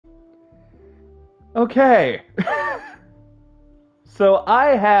Okay. So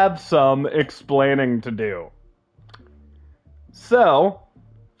I have some explaining to do. So,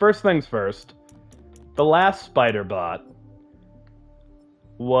 first things first, the last spider bot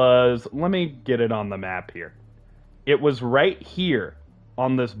was, let me get it on the map here. It was right here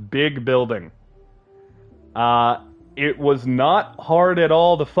on this big building. It was not hard at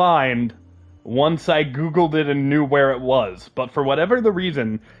all to find once I Googled it and knew where it was. But for whatever the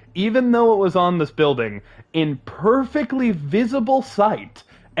reason, even though it was on this building, in perfectly visible sight,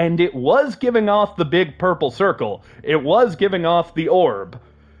 and it was giving off the big purple circle, it was giving off the orb,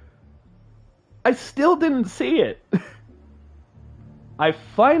 I still didn't see it. I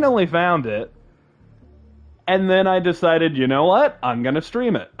finally found it, and then I decided, you know what? I'm going to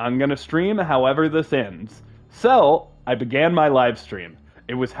stream it. I'm going to stream however this ends. So, I began my live stream.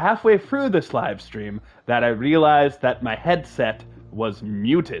 It was halfway through this live stream that I realized that my headset was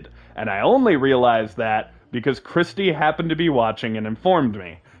muted. And I only realized that because Christy happened to be watching and informed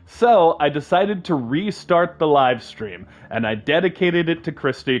me. So, I decided to restart the live stream, and I dedicated it to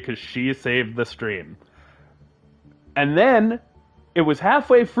Christy because she saved the stream. And then, it was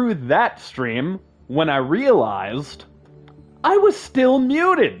halfway through that stream when I realized I was still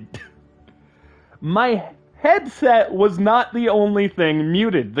muted. My headset was not the only thing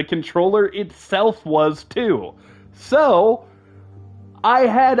muted. The controller itself was too. So, I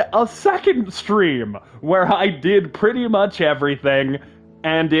had a second stream where I did pretty much everything,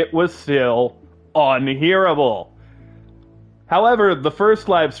 and it was still unhearable. However, the first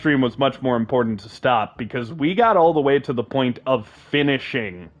live stream was much more important to stop because we got all the way to the point of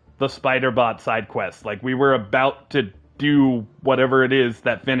finishing the Spider-Bot side quest. Like, we were about to do whatever it is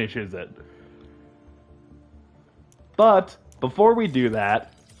that finishes it. But, before we do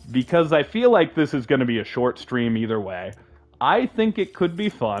that, because I feel like this is going to be a short stream either way, I think it could be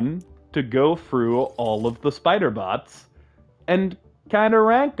fun to go through all of the Spider-Bots and kind of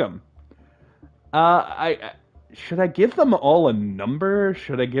rank them. Should I give them all a number?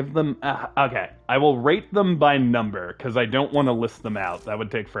 Should I give them... okay, I will rate them by number, because I don't want to list them out. That would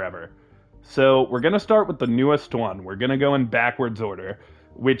take forever. So, we're going to start with the newest one. We're going to go in backwards order,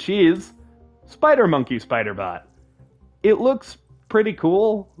 which is Spider Monkey Spider-Bot. It looks pretty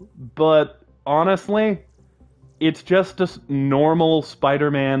cool, but honestly, it's just a normal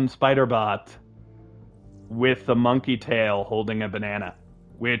Spider-Man Spider-Bot with a monkey tail holding a banana,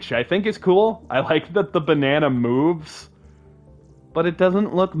 which I think is cool. I like that the banana moves, but it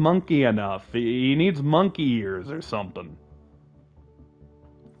doesn't look monkey enough. He needs monkey ears or something.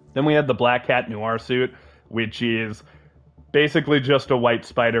 Then we had the Black Cat Noir suit, which is basically just a white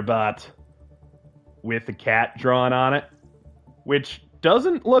Spider-Bot with a cat drawn on it, which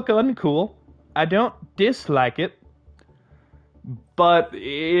doesn't look uncool. I don't dislike it, but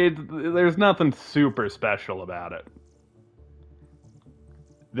there's nothing super special about it.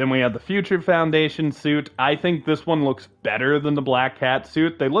 Then we have the Future Foundation suit. I think this one looks better than the Black Cat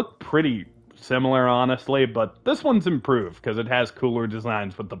suit. They look pretty similar, honestly, but this one's improved because it has cooler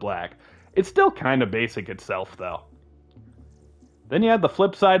designs with the black. It's still kind of basic itself, though. Then you have the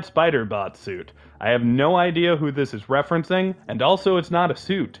Flipside Spider-Bot suit. I have no idea who this is referencing, and also it's not a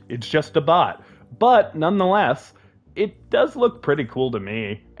suit. It's just a bot. But, nonetheless, it does look pretty cool to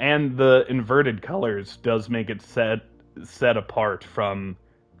me, and the inverted colors does make it set apart from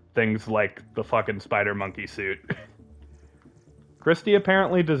things like the fucking Spider Monkey suit. Christy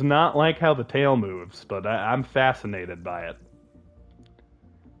apparently does not like how the tail moves, but I'm fascinated by it.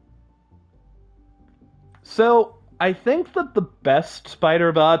 So, I think that the best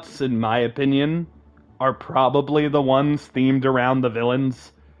Spider-Bots, in my opinion, are probably the ones themed around the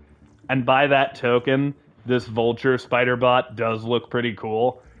villains. And by that token, this Vulture Spider-Bot does look pretty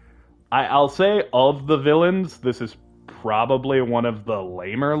cool. I'll say, of the villains, this is probably one of the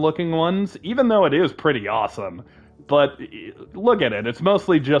lamer looking ones, even though it is pretty awesome. But look at it, it's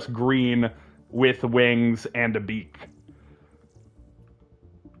mostly just green with wings and a beak.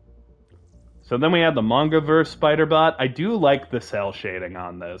 So then we have the Mangaverse Spider-Bot. I do like the cell shading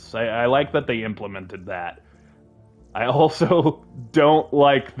on this. I like that they implemented that. I also don't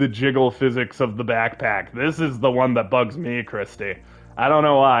like the jiggle physics of the backpack. This is the one that bugs me, Christy. I don't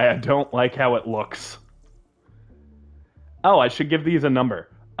know why, I don't like how it looks. Oh, I should give these a number.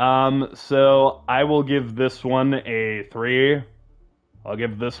 So I will give this one a 3. I'll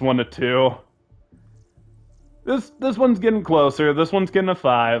give this one a 2. This one's getting closer. This one's getting a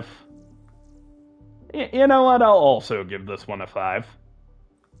 5. You know what? I'll also give this one a 5.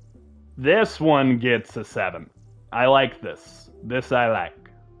 This one gets a 7. I like this. This I like.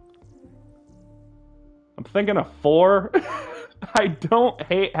 I'm thinking a 4. I don't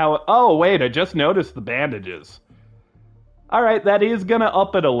hate how... Oh, wait, I just noticed the bandages. Alright, that is gonna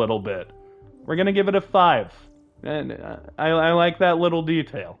up it a little bit. We're gonna give it a 5. And I like that little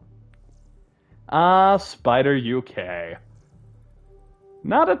detail. Spider UK.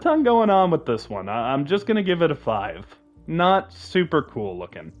 Not a ton going on with this one. I'm just gonna give it a 5. Not super cool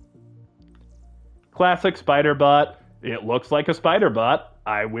looking. Classic spider bot. It looks like a spider bot.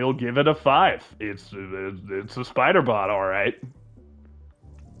 I will give it a 5. It's a spider bot, alright.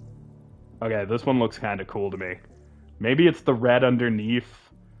 Okay, this one looks kind of cool to me. Maybe it's the red underneath.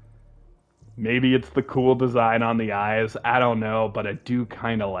 Maybe it's the cool design on the eyes. I don't know, but I do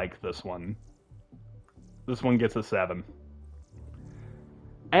kind of like this one. This one gets a 7.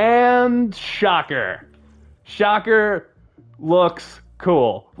 And Shocker. Shocker looks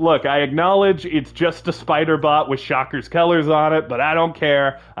cool. Look, I acknowledge it's just a spider bot with Shocker's colors on it, but I don't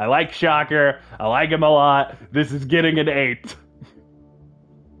care. I like Shocker. I like him a lot. This is getting an 8.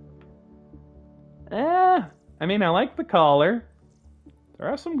 I mean, I like the collar. There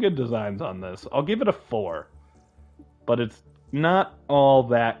are some good designs on this. I'll give it a 4. But it's not all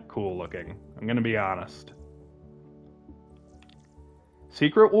that cool looking. I'm gonna be honest.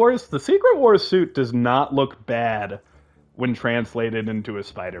 Secret Wars? The Secret Wars suit does not look bad when translated into a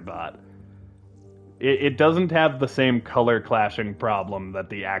spider bot. It doesn't have the same color clashing problem that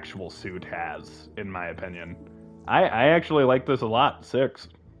the actual suit has, in my opinion. I actually like this a lot. 6.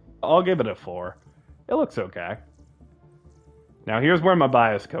 I'll give it a 4. It looks okay. Now here's where my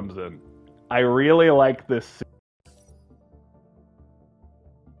bias comes in. I really like this suit.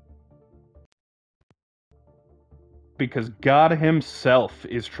 Because God himself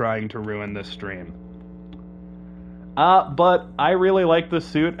is trying to ruin this stream. But I really like this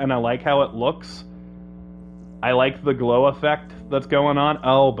suit, and I like how it looks. I like the glow effect that's going on.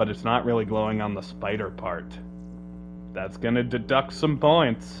 Oh, but it's not really glowing on the spider part. That's gonna deduct some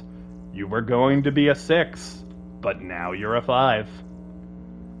points. You were going to be a 6, but now you're a 5.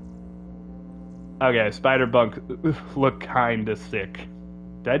 Okay, Spider-Bunk look kinda sick.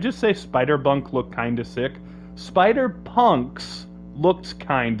 Did I just say Spider-Bunk look kinda sick? Spider-Punks looked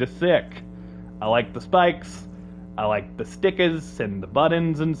kinda sick. I like the spikes. I like the stickers and the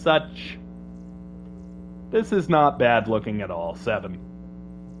buttons and such. This is not bad looking at all. 7.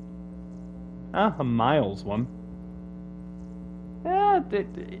 A Miles one.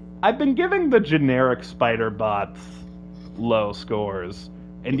 I've been giving the generic spider bots low scores.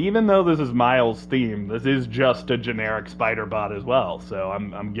 And even though this is Miles' theme, this is just a generic spider bot as well. So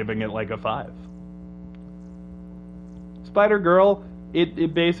I'm giving it like a 5. Spider-Girl,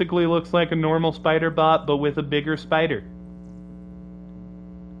 it basically looks like a normal spider bot, but with a bigger spider.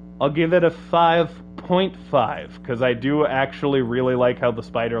 I'll give it a 5.5, because I do actually really like how the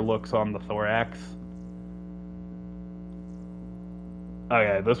spider looks on the thorax.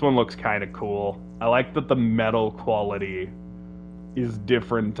 Okay, this one looks kind of cool. I like that the metal quality is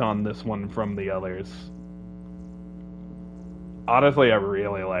different on this one from the others. Honestly, I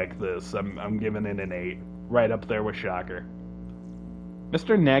really like this. I'm giving it an 8. Right up there with Shocker.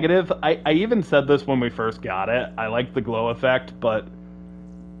 Mr. Negative, I even said this when we first got it. I like the glow effect, but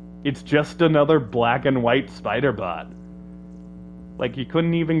it's just another black and white spider bot. Like, you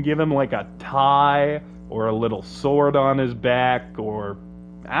couldn't even give him like a tie or a little sword on his back or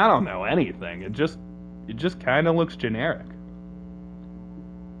I don't know, anything. It just kind of looks generic.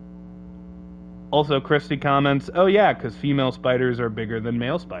 Also, Christy comments, oh yeah, because female spiders are bigger than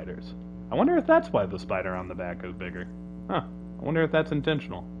male spiders. I wonder if that's why the spider on the back is bigger. Huh. I wonder if that's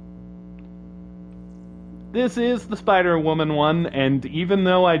intentional. This is the Spider-Woman one, and even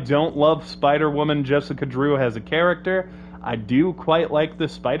though I don't love Spider-Woman Jessica Drew as a character, I do quite like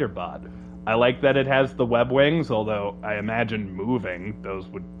this spider bot. I like that it has the web wings, although I imagine moving, those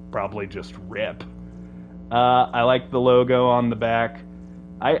would probably just rip. I like the logo on the back.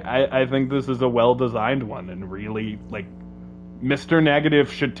 I think this is a well-designed one, and really, like, Mr.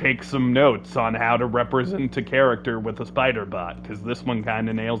 Negative should take some notes on how to represent a character with a spider bot, because this one kind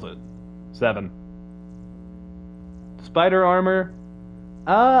of nails it. 7. Spider armor?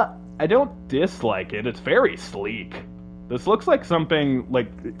 I don't dislike it. It's very sleek. This looks like something,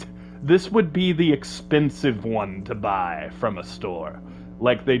 like, this would be the expensive one to buy from a store.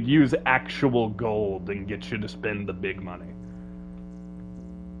 Like, they'd use actual gold and get you to spend the big money.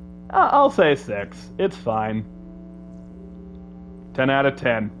 I'll say 6. It's fine. 10 out of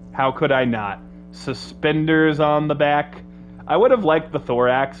 10. How could I not? Suspenders on the back. I would have liked the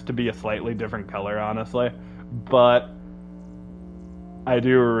thorax to be a slightly different color, honestly. But I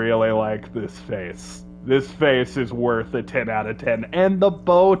do really like this face. This face is worth a 10 out of 10. And the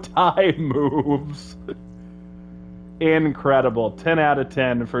bow tie moves. Incredible. 10 out of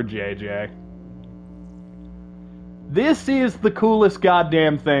 10 for JJ. This is the coolest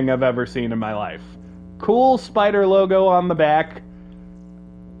goddamn thing I've ever seen in my life. Cool spider logo on the back.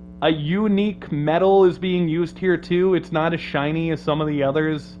 A unique metal is being used here too. It's not as shiny as some of the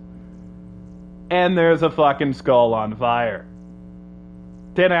others. And there's a fucking skull on fire.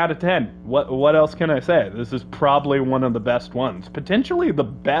 10 out of 10. What else can I say? This is probably one of the best ones. Potentially the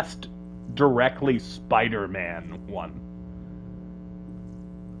best directly Spider-Man one.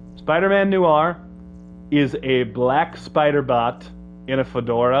 Spider-Man Noir is a black spider bot in a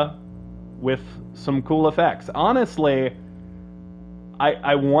fedora with some cool effects. Honestly,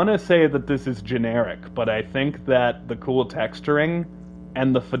 I want to say that this is generic, but I think that the cool texturing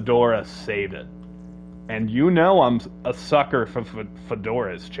and the fedora save it. And you know I'm a sucker for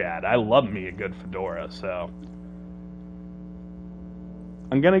fedoras, Chad. I love me a good fedora, so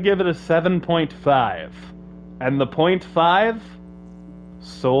I'm going to give it a 7.5. And the 0.5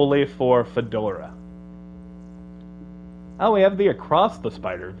 solely for fedora. Oh, we have the Across the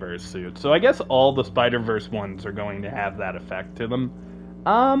Spider-Verse suit. So I guess all the Spider-Verse ones are going to have that effect to them.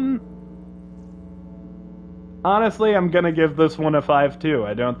 Honestly, I'm gonna give this one a 5 too.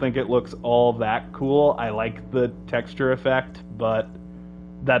 I don't think it looks all that cool. I like the texture effect, but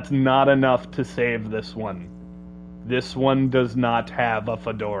that's not enough to save this one. This one does not have a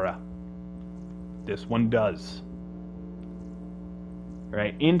fedora. This one does.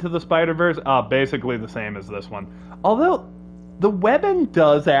 Right, Into the Spider-Verse, basically the same as this one. Although, the webbing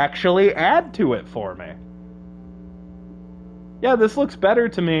does actually add to it for me. Yeah, this looks better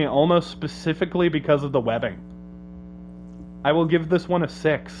to me almost specifically because of the webbing. I will give this one a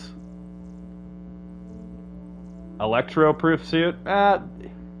 6. Electro-proof suit? Now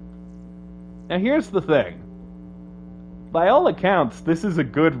here's the thing. By all accounts, this is a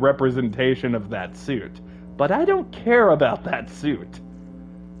good representation of that suit. But I don't care about that suit.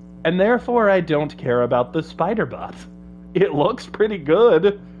 And therefore, I don't care about the Spider-Bot. It looks pretty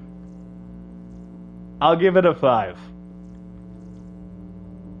good. I'll give it a 5.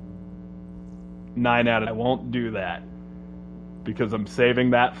 9 out of 10. I won't do that. Because I'm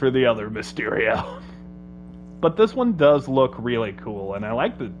saving that for the other Mysterio. But this one does look really cool, and I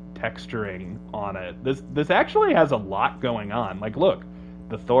like the texturing on it. This actually has a lot going on. Like, look,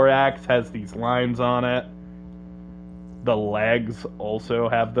 the thorax has these lines on it. The legs also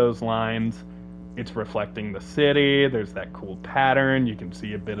have those lines. It's reflecting the city. There's that cool pattern. You can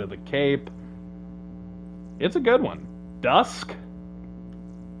see a bit of the cape. It's a good one. Dusk?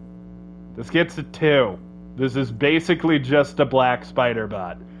 This gets a 2. This is basically just a black spider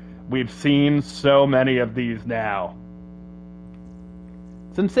bot. We've seen so many of these now.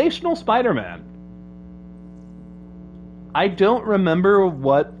 Sensational Spider-Man. I don't remember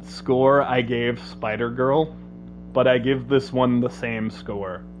what score I gave Spider-Girl, but I give this one the same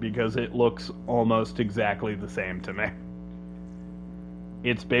score because it looks almost exactly the same to me.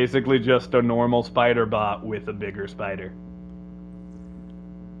 It's basically just a normal spider bot with a bigger spider.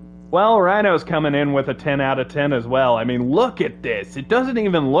 Well, Rhino's coming in with a 10 out of 10 as well. I mean, look at this. It doesn't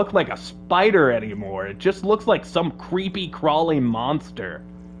even look like a spider anymore. It just looks like some creepy, crawling monster.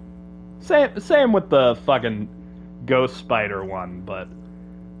 Same with the fucking Ghost Spider one, but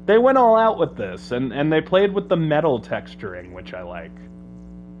they went all out with this, and they played with the metal texturing, which I like.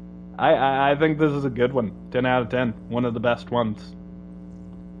 I think this is a good one. 10 out of 10. One of the best ones.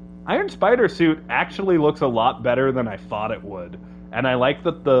 Iron Spider suit actually looks a lot better than I thought it would. And I like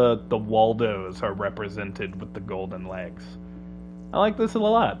that the Waldos are represented with the golden legs. I like this a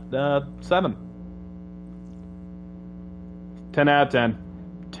lot. 7. 10 out of 10.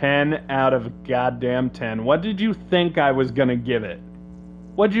 10 out of goddamn 10. What did you think I was gonna give it?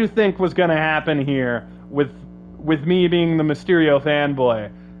 What did you think was gonna happen here with me being the Mysterio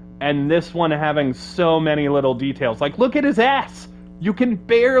fanboy and this one having so many little details? Like, look at his ass! You can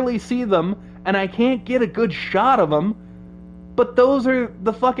barely see them, and I can't get a good shot of him. But those are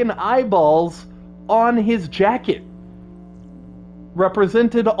the fucking eyeballs on his jacket.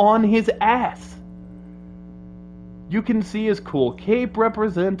 Represented on his ass. You can see his cool cape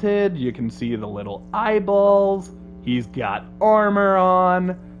represented. You can see the little eyeballs. He's got armor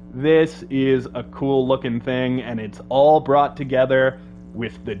on. This is a cool looking thing, and it's all brought together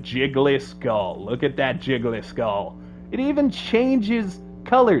with the jiggly skull. Look at that jiggly skull. It even changes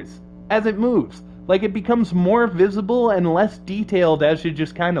colors as it moves. Like, it becomes more visible and less detailed as you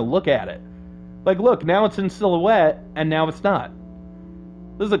just kind of look at it. Like, look, now it's in silhouette, and now it's not.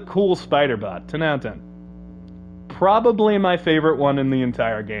 This is a cool Spider-Bot. 10 out of 10. Probably my favorite one in the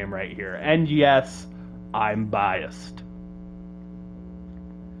entire game right here. And yes, I'm biased.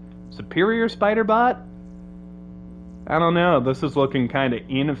 Superior Spider-Bot? I don't know, this is looking kind of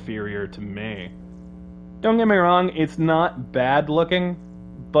inferior to me. Don't get me wrong, it's not bad looking,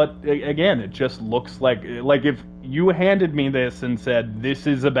 but again, it just looks like if you handed me this and said, this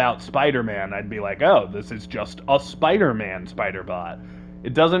is about Spider-Man, I'd be like, oh, this is just a Spider-Man Spider-Bot.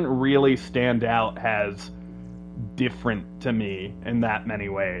 It doesn't really stand out as different to me in that many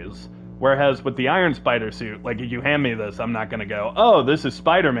ways. Whereas with the Iron Spider suit, like if you hand me this, I'm not gonna go, oh, this is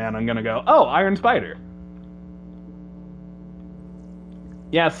Spider-Man, I'm gonna go, oh, Iron Spider.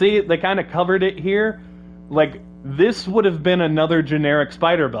 Yeah, see, they kind of covered it here. Like, this would have been another generic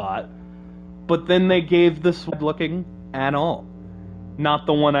Spider-Bot, but then they gave this looking at all. Not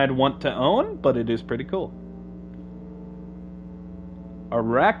the one I'd want to own, but it is pretty cool.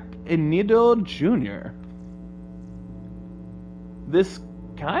 Arachnido Jr. This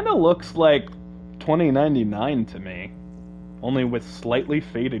kind of looks like 2099 to me, only with slightly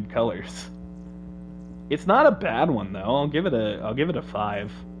faded colors. It's not a bad one though. I'll give it a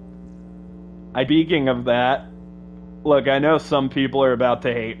 5. Speaking of that, look, I know some people are about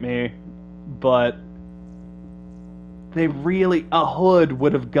to hate me, but a hood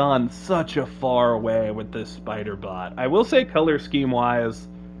would have gone such a far way with this Spider-Bot. I will say color scheme wise,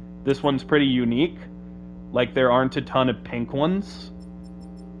 this one's pretty unique. Like, there aren't a ton of pink ones,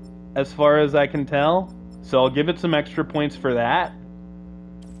 as far as I can tell. So I'll give it some extra points for that.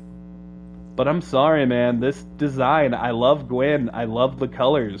 But I'm sorry, man, this design, I love Gwen, I love the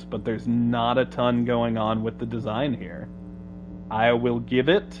colors, but there's not a ton going on with the design here. I will give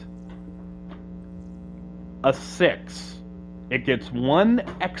it a 6. It gets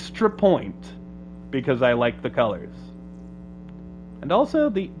 1 extra point because I like the colors. And also,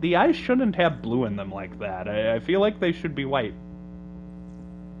 the eyes shouldn't have blue in them like that. I feel like they should be white.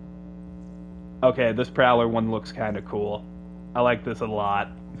 Okay, this Prowler one looks kind of cool. I like this a lot.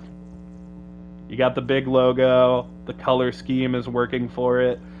 You got the big logo, the color scheme is working for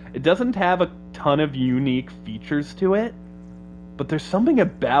it. It doesn't have a ton of unique features to it, but there's something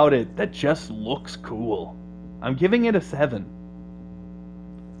about it that just looks cool. I'm giving it a 7.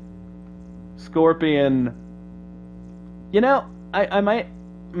 Scorpion. You know, I might...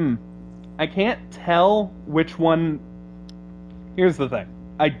 I can't tell which one... Here's the thing.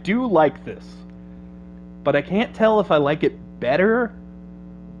 I do like this, but I can't tell if I like it better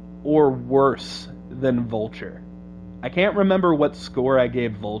or worse than Vulture. I can't remember what score I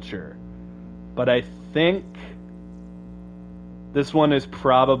gave Vulture, but I think this one is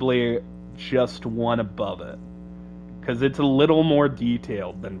probably just one above it, because it's a little more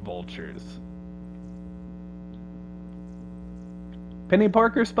detailed than Vulture's. Penny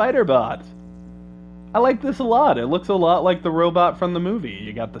Parker Spider-Bot. I like this a lot. It looks a lot like the robot from the movie.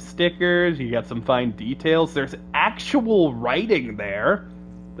 You got the stickers, you got some fine details, there's actual writing there.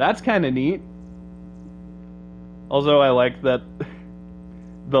 That's kind of neat. Also, I like that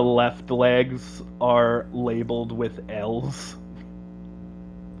the left legs are labeled with L's.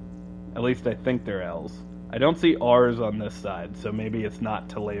 At least I think they're L's. I don't see R's on this side, so maybe it's not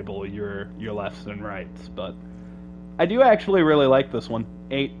to label your lefts and rights, but I do actually really like this one.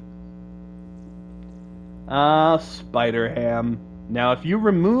 8. Spider-Ham. Now, if you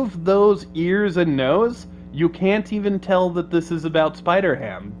remove those ears and nose, you can't even tell that this is about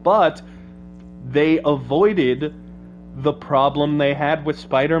Spider-Ham, but they avoided the problem they had with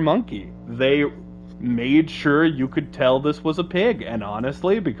Spider-Monkey. They made sure you could tell this was a pig, and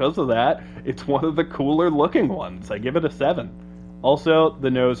honestly, because of that, it's one of the cooler looking ones. I give it a 7. Also,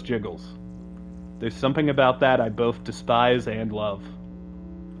 the nose jiggles. There's something about that I both despise and love.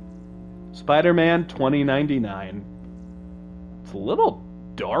 Spider-Man 2099. It's a little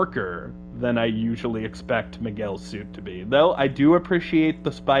darker than I usually expect Miguel's suit to be, though I do appreciate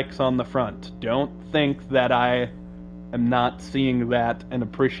the spikes on the front. Don't think that I am not seeing that and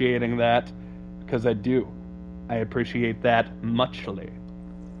appreciating that, because I do. I appreciate that muchly.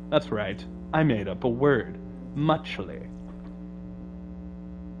 That's right, I made up a word. Muchly.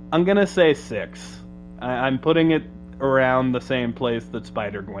 I'm gonna say 6. I'm putting it around the same place that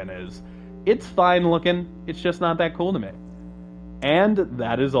Spider-Gwen is. It's fine looking, it's just not that cool to me. And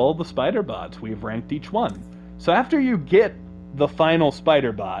that is all the Spider-Bots. We've ranked each one. So after you get the final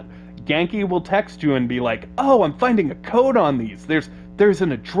Spider-Bot, Genki will text you and be like, oh, I'm finding a code on these. There's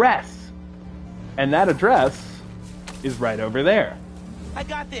an address. And that address is right over there. I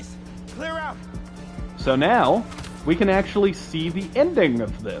got this. Clear out. So now, we can actually see the ending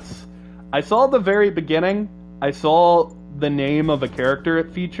of this. I saw the very beginning. I saw the name of a character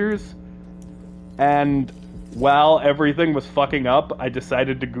it features. And while everything was fucking up, I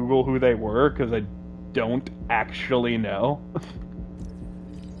decided to Google who they were, because I don't actually know.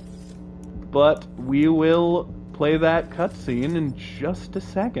 But we will play that cutscene in just a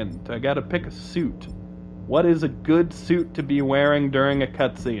second. I gotta pick a suit. What is a good suit to be wearing during a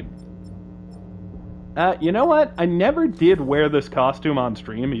cutscene? You know what? I never did wear this costume on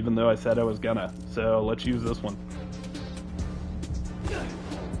stream, even though I said I was gonna. So let's use this one.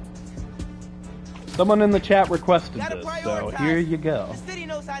 Someone in the chat requested this, so here you go. The city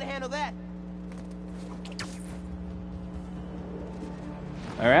knows how to handle that.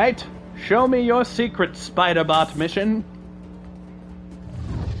 Alright, show me your secret Spider-Bot mission.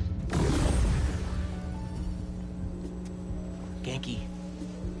 Genki,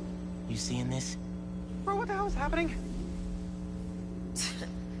 you seeing this? Bro, what the hell is happening?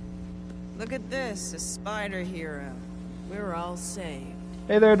 Look at this, a spider hero. We're all saved.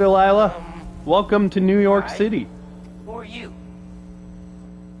 Hey there, Delilah. Welcome to New York City. Who are you?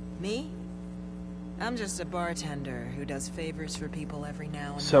 Me? I'm just a bartender who does favors for people every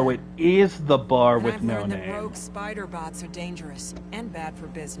now and So then. it is the bar And with I've no learned that name. rogue spider bots are dangerous and bad for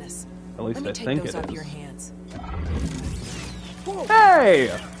business. At least Let me I take think those it off is. your hands.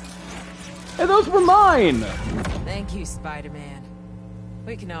 Hey! Hey, those were mine! Thank you, Spider-Man.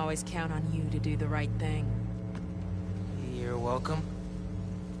 We can always count on you to do the right thing. You're welcome.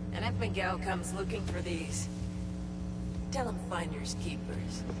 And if Miguel comes looking for these, tell him finders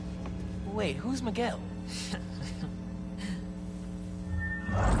keepers. Wait, who's Miguel?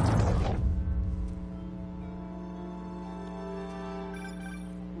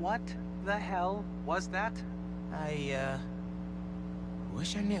 What the hell was that? I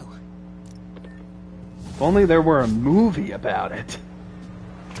wish I knew. If only there were a movie about it.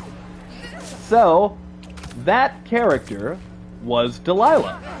 So, that character was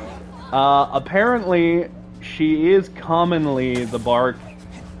Delilah. Apparently, she is commonly the bar...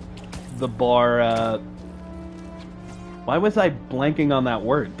 Why was I blanking on that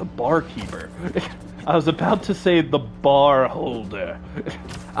word? The barkeeper. I was about to say the bar holder.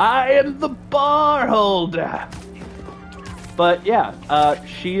 I am the bar holder! But yeah,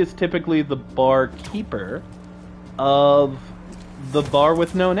 she is typically the barkeeper of the bar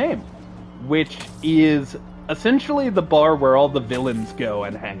with no name, which is essentially the bar where all the villains go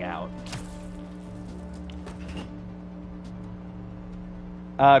and hang out.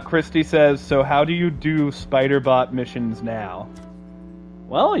 Christy says, so how do you do Spider-Bot missions now?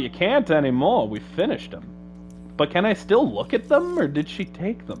 Well, you can't anymore. We finished them. But can I still look at them, or did she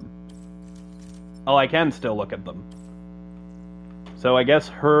take them? Oh, I can still look at them. So I guess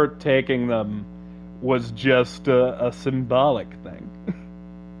her taking them was just a symbolic thing.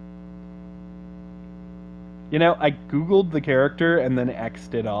 You know, I googled the character and then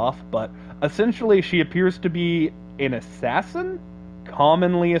X'd it off, but essentially she appears to be an assassin?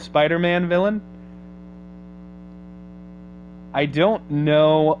 Commonly a Spider-Man villain? I don't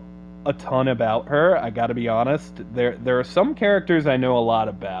know a ton about her, I gotta be honest. There are some characters I know a lot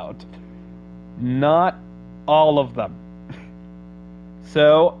about. Not all of them.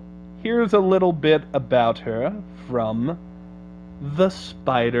 So, here's a little bit about her from the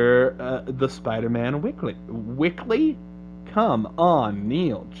Spider-Man Wiki. Wiki? Come on,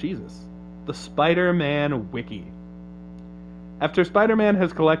 Kneale. Jesus. The Spider-Man Wiki. After Spider-Man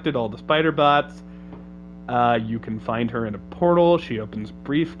has collected all the Spider-Bots, you can find her in a portal. She opens a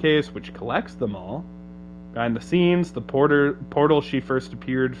briefcase, which collects them all. Behind the scenes, the portal she first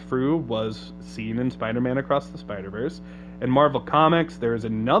appeared through was seen in Spider-Man Across the Spider-Verse. In Marvel Comics, there is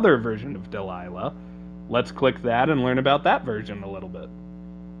another version of Delilah. Let's click that and learn about that version a little bit.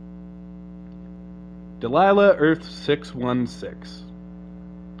 Delilah, Earth 616.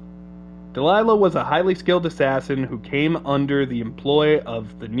 Delilah was a highly skilled assassin who came under the employ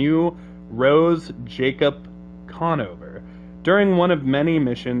of the new Rose Jacob Conover. During one of many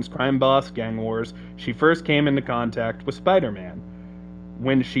missions, crime boss gang wars, she first came into contact with Spider-Man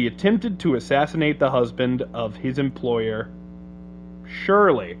when she attempted to assassinate the husband of his employer,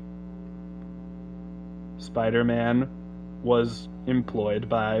 Shirley. Spider-Man was employed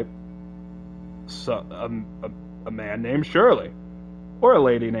by a man named Shirley. Or a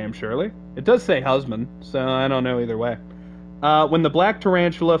lady named Shirley. It does say husband, so I don't know either way. When the Black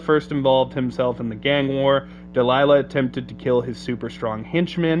Tarantula first involved himself in the gang war, Delilah attempted to kill his super strong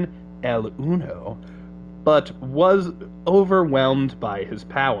henchman, El Uno, but was overwhelmed by his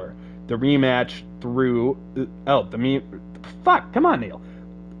power. The rematch come on, Kneale.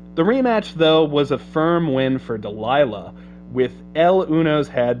 The rematch, though, was a firm win for Delilah, with El Uno's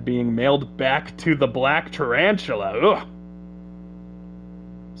head being mailed back to the Black Tarantula. Ugh.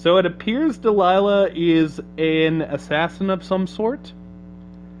 So it appears Delilah is an assassin of some sort.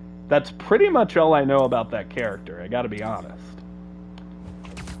 That's pretty much all I know about that character, I gotta be honest.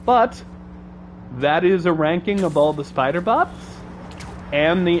 But that is a ranking of all the Spider-Bots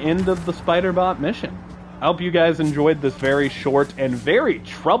and the end of the Spider-Bot mission. I hope you guys enjoyed this very short and very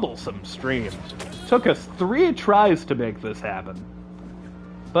troublesome stream. Took us 3 tries to make this happen.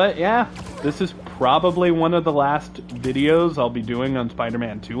 But yeah, this is probably one of the last videos I'll be doing on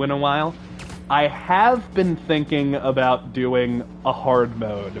Spider-Man 2 in a while. I have been thinking about doing a hard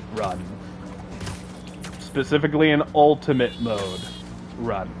mode run. Specifically an ultimate mode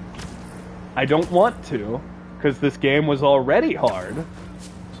run. I don't want to, because this game was already hard.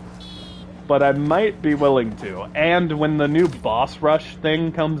 But I might be willing to. And when the new boss rush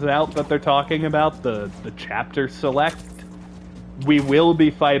thing comes out that they're talking about, the chapter select, we will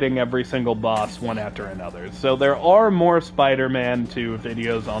be fighting every single boss one after another. So there are more Spider-Man 2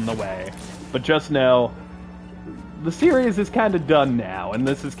 videos on the way. But just know, the series is kind of done now, and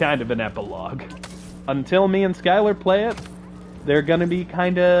this is kind of an epilogue. Until me and Skylar play it, they're gonna be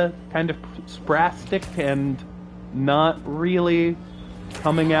kind of spastic and not really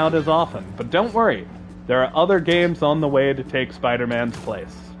coming out as often. But don't worry, there are other games on the way to take Spider-Man's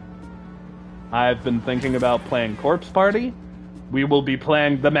place. I've been thinking about playing Corpse Party. We will be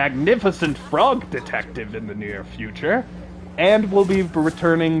playing the Magnificent Frog Detective in the near future. And we'll be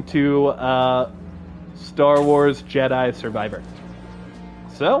returning to Star Wars Jedi Survivor.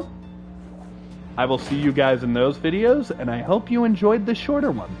 So, I will see you guys in those videos, and I hope you enjoyed the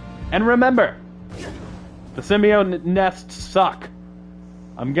shorter one. And remember, the symbiote nests suck.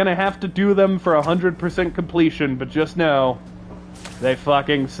 I'm gonna have to do them for 100% completion, but just know, they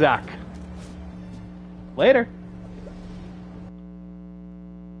fucking suck. Later.